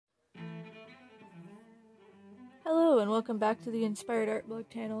Hello and welcome back to the Inspired Art Blog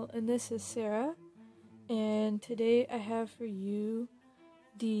channel, and this is Sarah, and today I have for you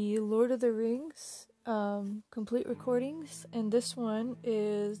the Lord of the Rings complete recordings, and this one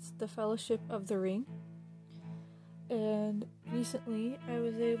is the Fellowship of the Ring. And recently I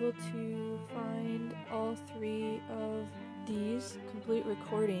was able to find all three of these complete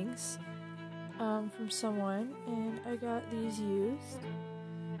recordings from someone, and I got these used.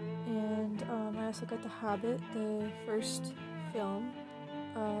 And I also got The Hobbit, the first film,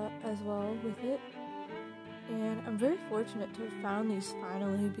 as well with it. And I'm very fortunate to have found these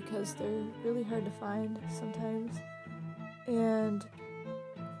finally because they're really hard to find sometimes. And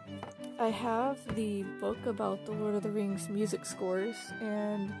I have the book about the Lord of the Rings music scores,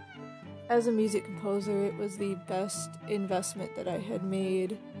 and as a music composer, it was the best investment that I had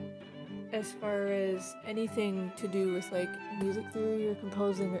made as far as anything to do with like music theory or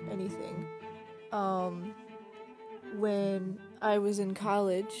composing or anything. When I was in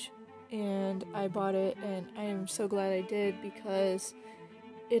college and I bought it, and I am so glad I did because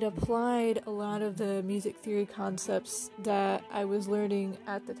it applied a lot of the music theory concepts that I was learning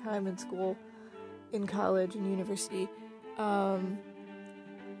at the time in school, in college and university,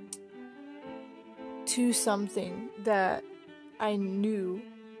 to something that I knew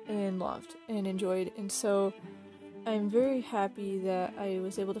and loved and enjoyed. And so I'm very happy that I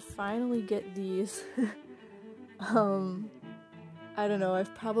was able to finally get these. I don't know,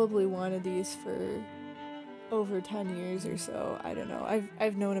 I've probably wanted these for over 10 years or so. I don't know.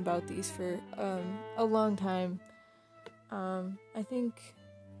 I've known about these for a long time. I think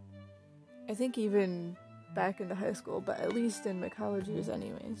even back into high school, but at least in my college years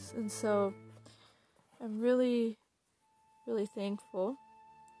anyways. And so I'm really, really thankful.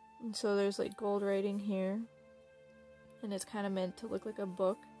 And so there's like gold writing here, and it's kind of meant to look like a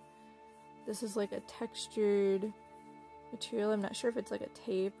book. This is like a textured material. I'm not sure if it's like a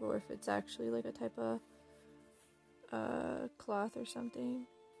tape or if it's actually like a type of cloth or something.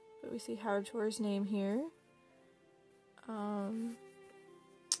 But we see Howard Shore's name here. And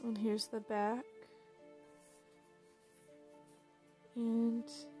here's the back. And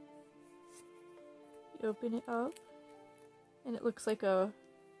you open it up, and it looks like a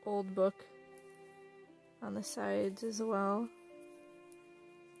old book on the sides as well.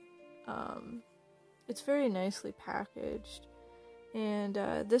 It's very nicely packaged, and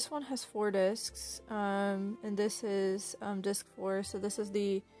this one has 4 discs, and this is disc 4, so this is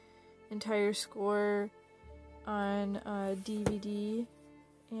the entire score on DVD,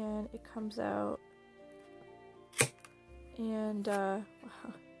 and it comes out, and wow,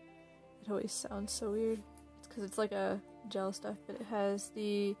 it always sounds so weird. It's because it's like a gel stuff, but it has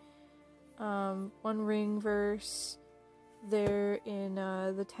the One Ring verse there in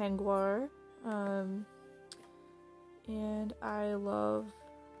the Tengwar, and I love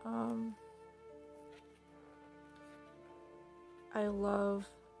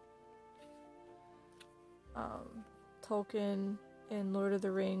Tolkien and Lord of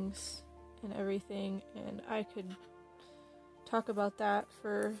the Rings and everything, and I could talk about that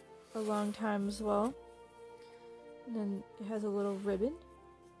for a long time as well. And then it has a little ribbon,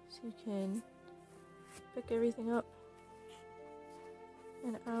 so you can pick everything up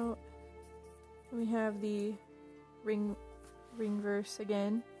and out. And we have the ring verse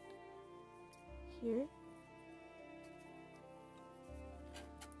again here.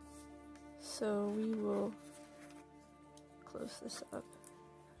 So we will close this up.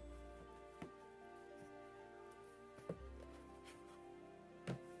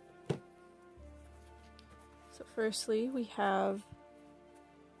 So firstly, we have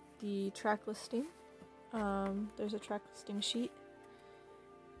the track listing. There's a track listing sheet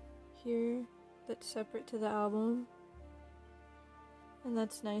here that's separate to the album, and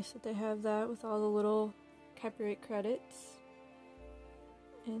that's nice that they have that with all the little copyright credits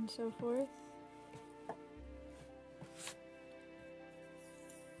and so forth.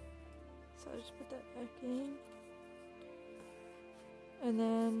 So I'll just put that back in, and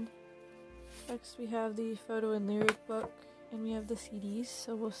then next we have the photo and lyric book, and we have the CDs,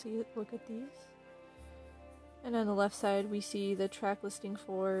 so we'll look at these. And on the left side we see the track listing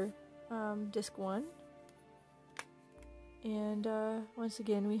for disc 1. And once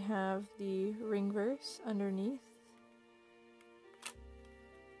again we have the ring verse underneath.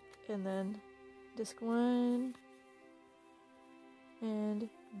 And then disc 1 and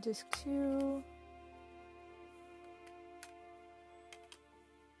disc 2.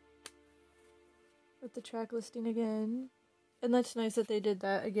 With the track listing again. And that's nice that they did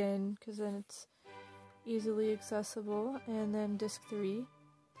that again, because then it's easily accessible. And then disc 3.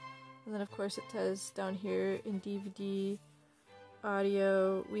 And then of course it says down here in DVD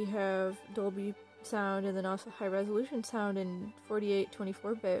audio we have Dolby sound and then also high resolution sound in 48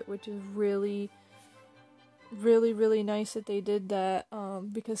 24-bit, which is really nice that they did that,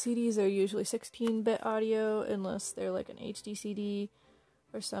 because CDs are usually 16-bit audio unless they're like an HD CD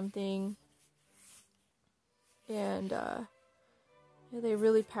or something. And yeah, they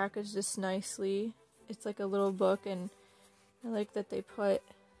really packaged this nicely. It's like a little book, and I like that they put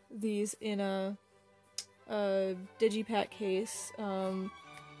these in a digipack case,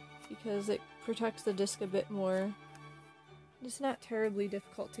 because it protects the disc a bit more. It's not terribly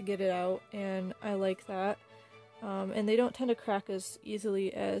difficult to get it out, and I like that. And they don't tend to crack as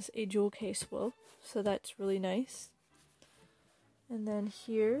easily as a jewel case will, so that's really nice. And then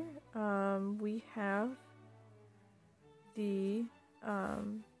here we have the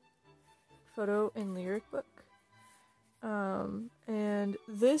photo and lyric book. And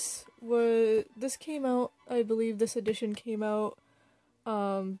this came out, I believe this edition came out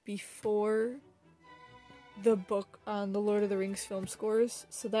before the book on the Lord of the Rings film scores.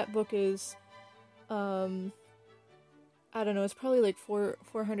 So that book is I don't know, it's probably like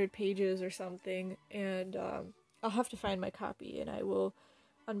 400 pages or something, and I'll have to find my copy and I will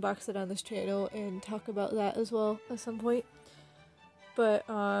unbox it on this channel and talk about that as well at some point. But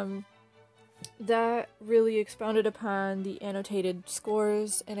that really expounded upon the annotated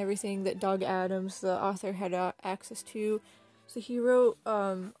scores and everything that Doug Adams, the author, had access to. So he wrote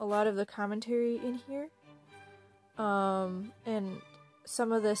a lot of the commentary in here, and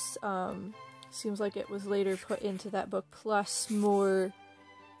some of this seems like it was later put into that book, plus more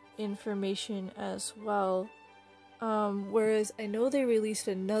information as well. Whereas I know they released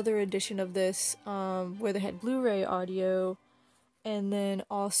another edition of this where they had Blu-ray audio, and then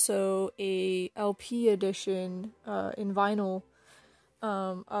also a LP edition in vinyl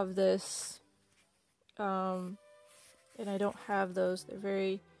of this. And I don't have those. They're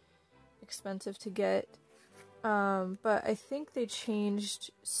very expensive to get. But I think they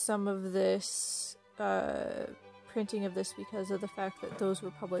changed some of this printing of this because of the fact that those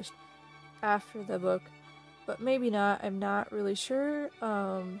were published after the book. But maybe not, I'm not really sure.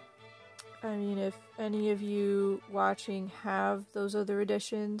 I mean, if any of you watching have those other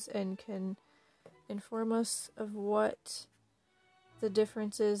editions and can inform us of what the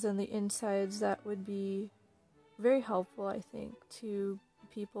difference is and the insides, that would be very helpful, I think, to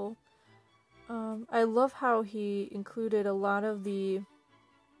people. I love how he included a lot of the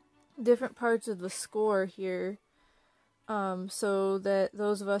different parts of the score here, so that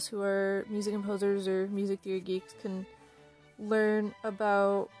those of us who are music composers or music theory geeks can learn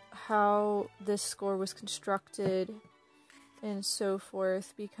about how this score was constructed and so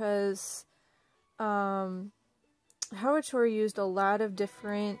forth, because Howard Shore used a lot of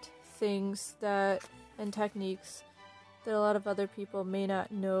different things and techniques that a lot of other people may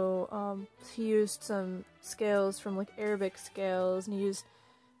not know. He used some scales from like Arabic scales, and he used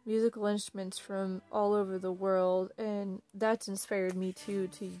musical instruments from all over the world, and that's inspired me too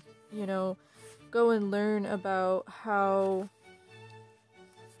to, you know, go and learn about how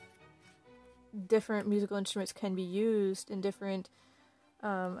different musical instruments can be used in different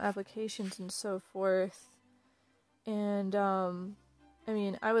applications and so forth. And I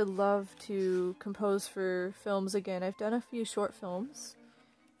mean, I would love to compose for films again. I've done a few short films,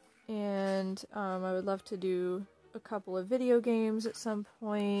 and I would love to do a couple of video games at some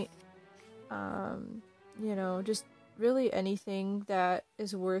point. You know, just really anything that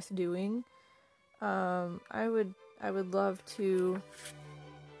is worth doing. I would love to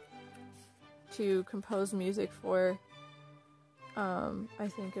compose music for. I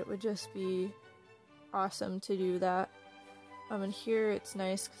think it would just be awesome to do that. And here it's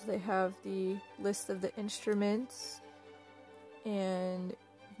nice because they have the list of the instruments and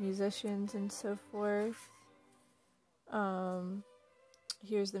musicians and so forth.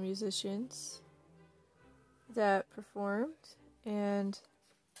 Here's the musicians that performed, and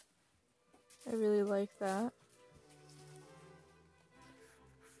I really like that.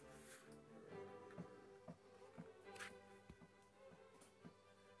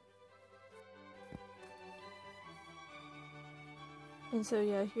 And so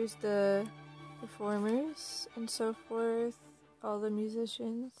yeah, here's the performers and so forth, all the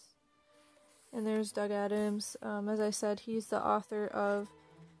musicians. And there's Doug Adams. As I said, he's the author of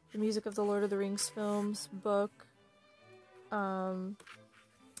the music of the Lord of the Rings films book.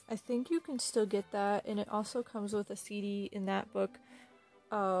 I think you can still get that, and it also comes with a CD in that book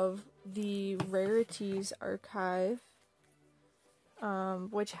of the Rarities Archive,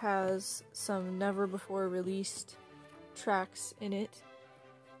 which has some never before released tracks in it.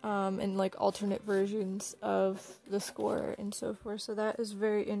 and like alternate versions of the score and so forth. So that is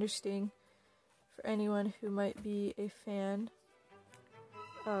very interesting for anyone who might be a fan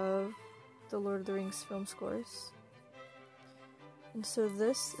of the Lord of the Rings film scores. And so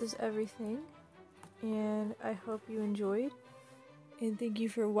this is everything, and I hope you enjoyed, and thank you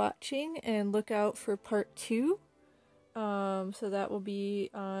for watching, and look out for part 2. So that will be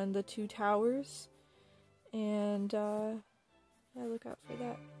on the Two Towers, and yeah, look out for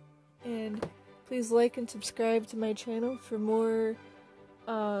that. And please like and subscribe to my channel for more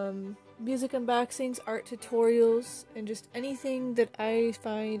music unboxings, art tutorials, and just anything that I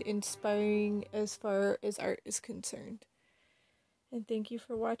find inspiring as far as art is concerned. And thank you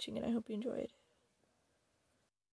for watching, and I hope you enjoyed.